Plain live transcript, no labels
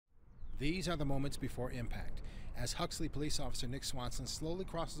These are the moments before impact, as Huxley police officer Nick Swanson slowly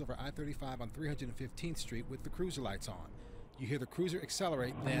crosses over I-35 on 315th Street with the cruiser lights on. You hear the cruiser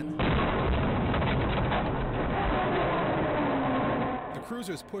accelerate, then the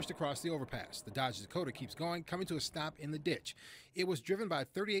cruiser is pushed across the overpass. The Dodge Dakota keeps going, coming to a stop in the ditch. It was driven by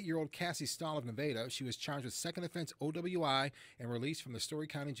 38-year-old Cassie Stahl of Nevada. She was charged with second offense OWI and released from the Story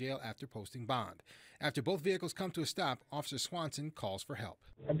County Jail after posting bond. After both vehicles come to a stop, Officer Swanson calls for help.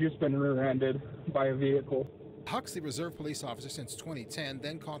 I've just been rear-ended by a vehicle. Huxley Reserve police officer since 2010,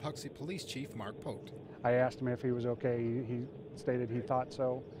 then called Huxley Police Chief Mark Pote. I asked him if he was okay. He stated he thought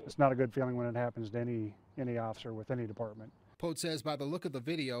so. It's not a good feeling when it happens to any officer with any department. Pote says by the look of the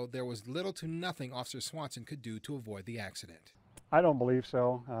video, there was little to nothing Officer Swanson could do to avoid the accident. I don't believe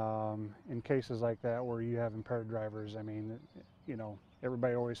so. In cases like that where you have impaired drivers, I mean, you know,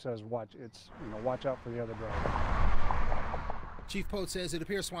 everybody always says watch out for the other driver. Chief Pote says it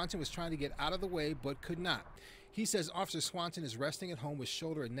appears Swanson was trying to get out of the way but could not. He says Officer Swanson is resting at home with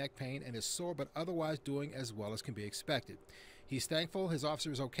shoulder and neck pain and is sore but otherwise doing as well as can be expected. He's thankful his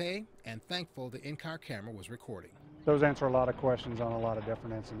officer is okay and thankful the in-car camera was recording. Those answer a lot of questions on a lot of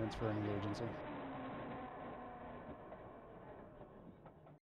different incidents for any agency.